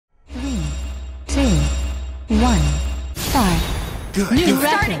1, 5. Good. New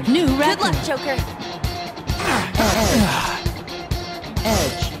record. New Good record. luck, Joker.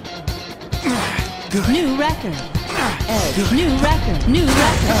 Edge. Good. New record. Edge. New record. New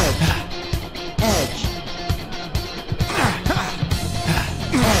record. Edge.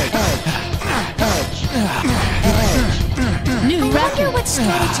 New I wonder record. what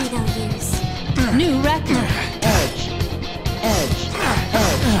strategy they'll use. New record. Edge. Edge.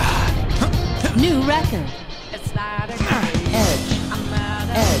 New record. Edge.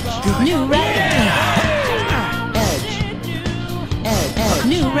 Edge. Good. New record. Edge. Edge.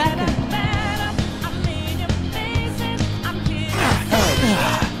 New record.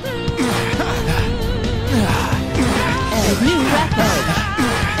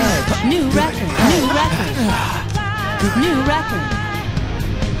 New record. New record. New record.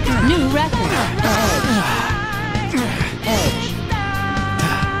 New record. New record.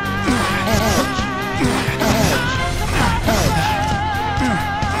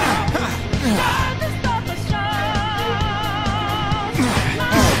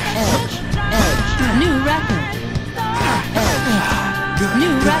 New record.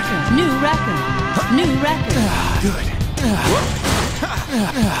 New record. New record. New record. Good.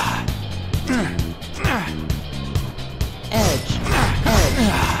 Edge.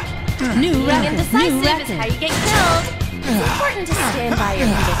 New Being record. New indecisive is how record. you get killed. It's important to stand by your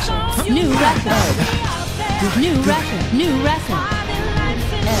convictions. New record. New record. New record.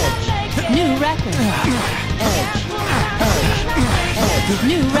 New record.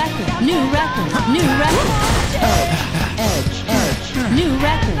 New record. New record. New record. New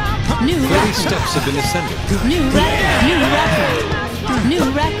record. New 30 record. steps have been ascended. New record. New record. New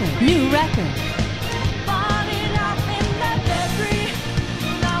record. New record.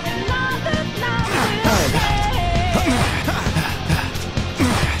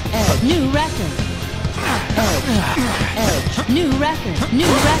 New record. New record. New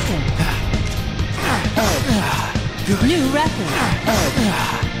record. New record.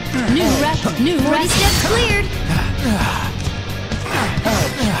 New record. New 40 record. steps cleared.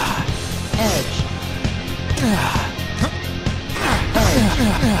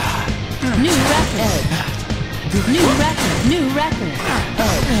 New record. New record. New record. New record.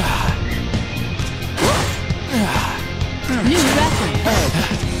 New record.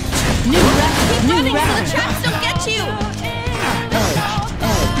 Keep New running so the record. traps don't get you.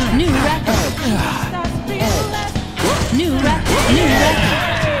 New record. New record. New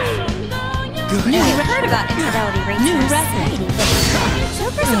record. New I've record. heard about infidelity rates New in our record. society, but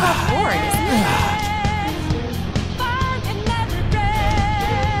Joker's above board, isn't he?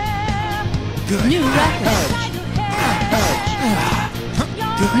 New record.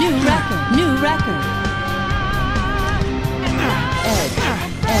 New record. New record.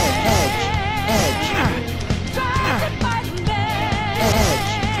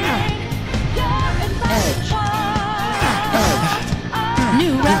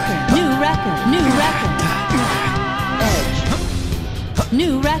 New record. New record. New record.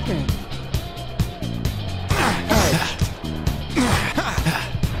 New record.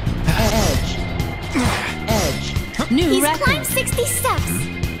 New He's record. climbed 60 steps.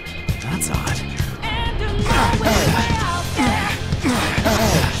 That's odd.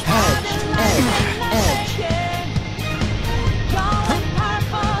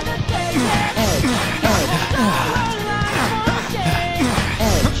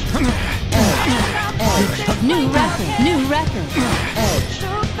 New record. New record.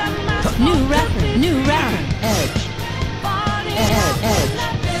 New record. New record.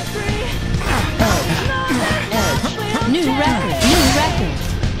 New record. New record.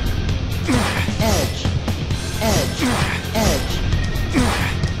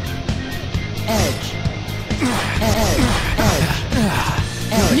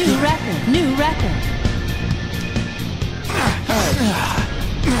 New record. New record.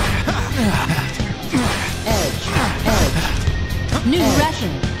 New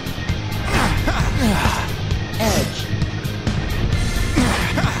record.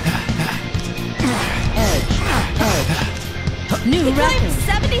 New He climbed record.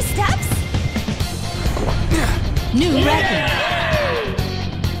 70 steps? New record.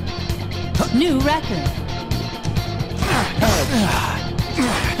 New record.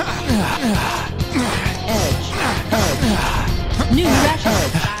 New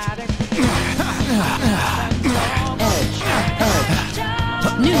record.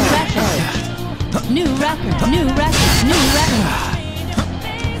 New record. New record. New record. New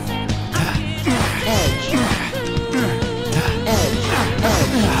record.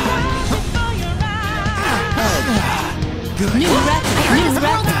 Good. New record. I heard New this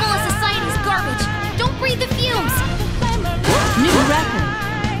world record. full of society's garbage. Don't breathe the fumes.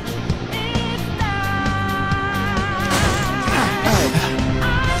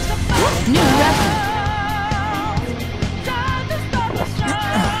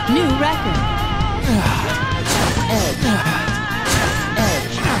 New record. Edge.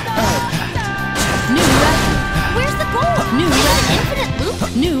 Edge. New record. Where's the goal? New Is it record. an infinite loop?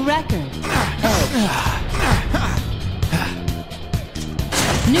 New record. Edge.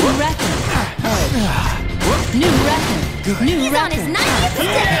 New record. New record. New He's on his record. 90th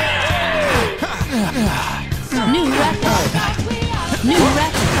step. New record. New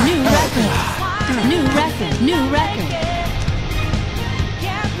record. New record. New record. New record.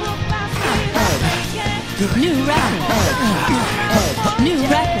 New record. New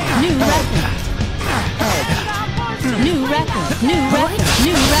record. New record. New record. New record.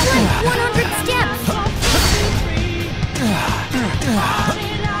 New record. 100 steps.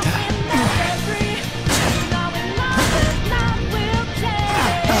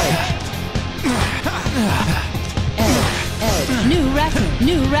 New record.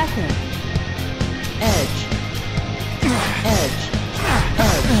 New record. Edge. Edge.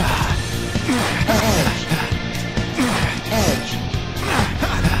 Edge. Edge.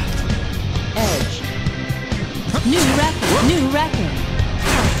 Edge. New record. New record.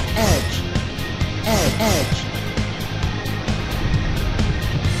 Edge. Edge. Edge.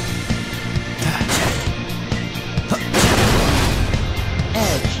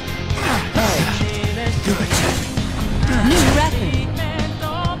 Edge. Edge. New record.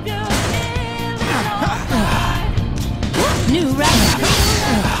 New record.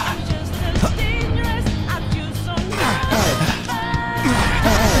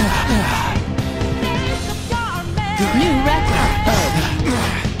 New record.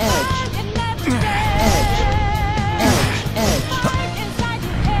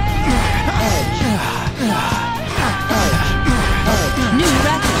 New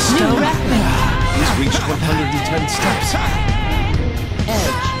record. New record. He's reached 110 steps.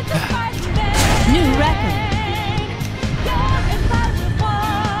 New record.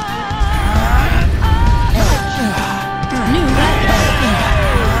 New record.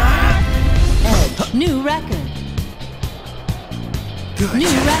 New record.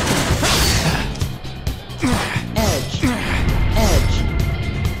 New record. Edge. Edge. Edge.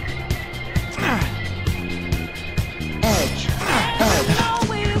 Edge.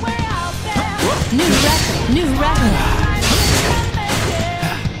 New record.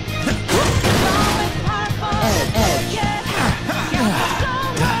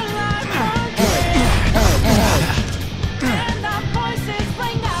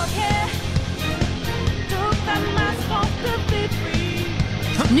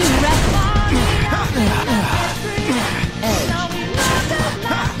 New record.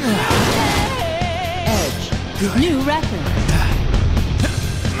 New record. New record.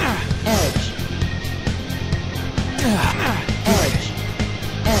 Edge. Edge.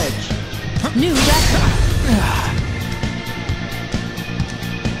 Edge. New record.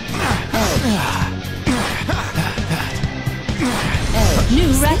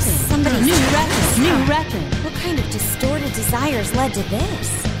 New record. somebody's New record. New record. What kind of distorted desires led to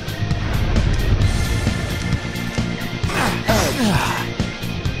this?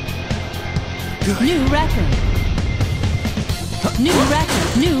 New record. New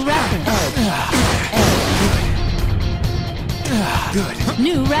record. New record. Good.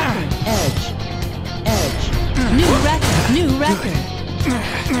 New record. Edge. Edge. New record. New record.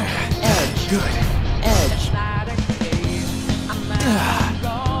 Edge. Good. Edge. Edge.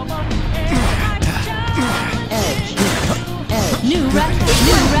 Edge. New record.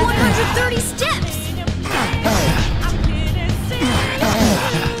 New record. 130 steps.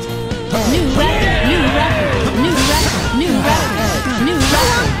 New record. New record. New record. New record. New How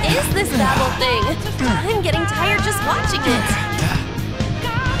record. long is this Babel thing? I'm getting tired just watching it.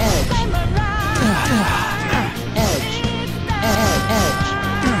 Edge. Edge.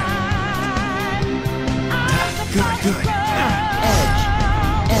 Good. Good. Edge.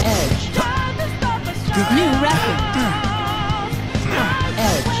 Edge. New record.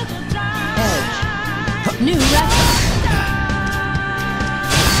 Edge. Edge. New record.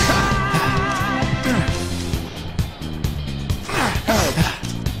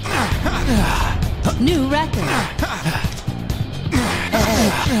 New record.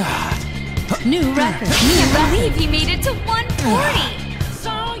 New record. New Can't record. believe he made it to 140.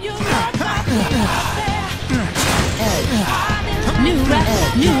 New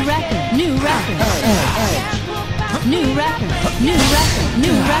record. New record. New record. New record. New record. New record.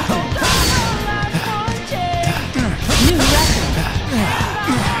 New record. New record.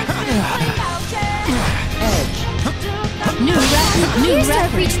 New Appears to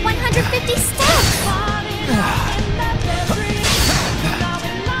have record. reached 150 steps.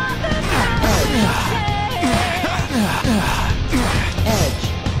 Edge.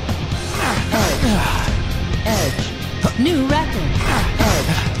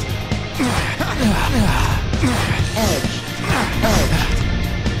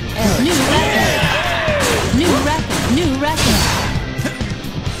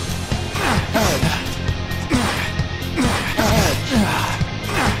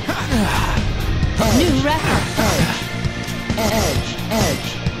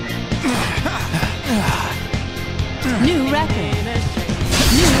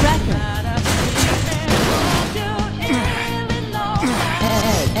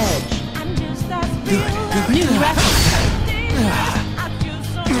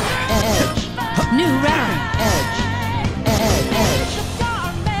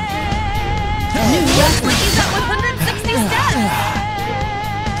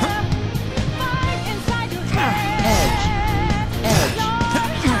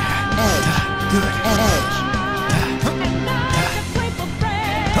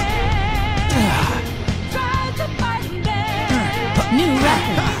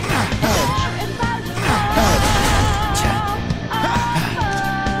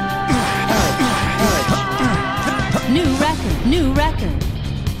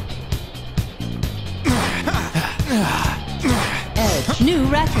 Edge. New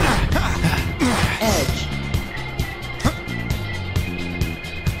record. Edge.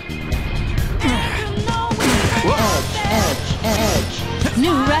 Edge.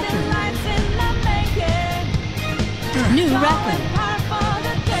 New record. New record.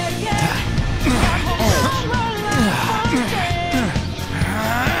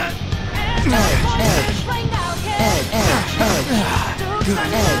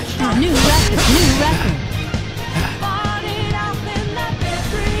 New record. New record.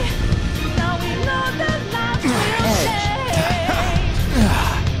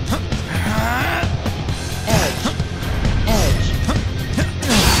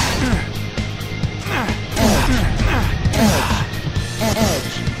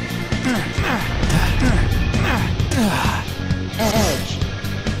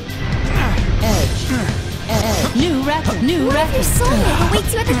 New record. New What if your record. soulmate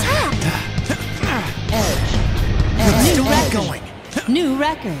awaits you at the top? Edge. Still not going. New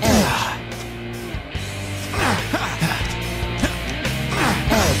record.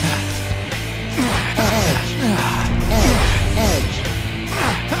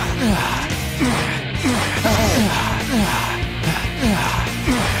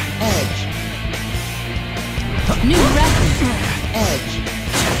 New record. Edge.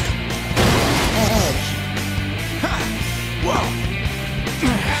 Edge. Whoa.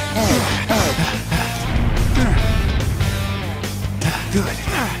 Good.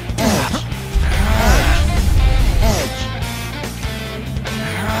 Edge.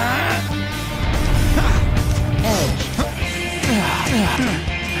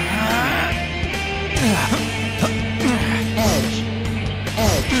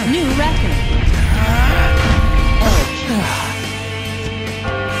 New record.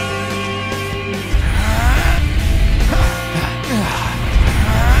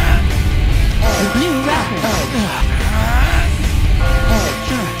 New record.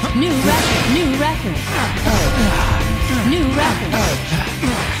 New record. New record. New record.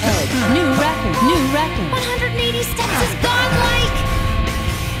 New record. New record. 180 steps is godlike!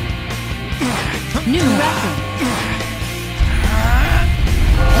 New record.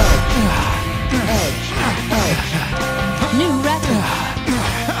 New record.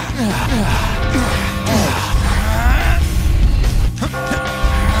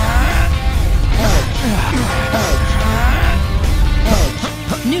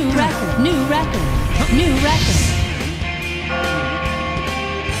 New record. New record. New record.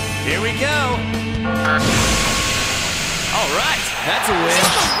 Here we go. All right, that's a win.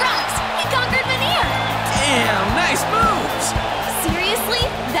 Rocks! We conquered Mehnir! Damn, nice moves. Seriously?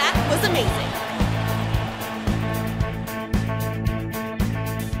 That was amazing.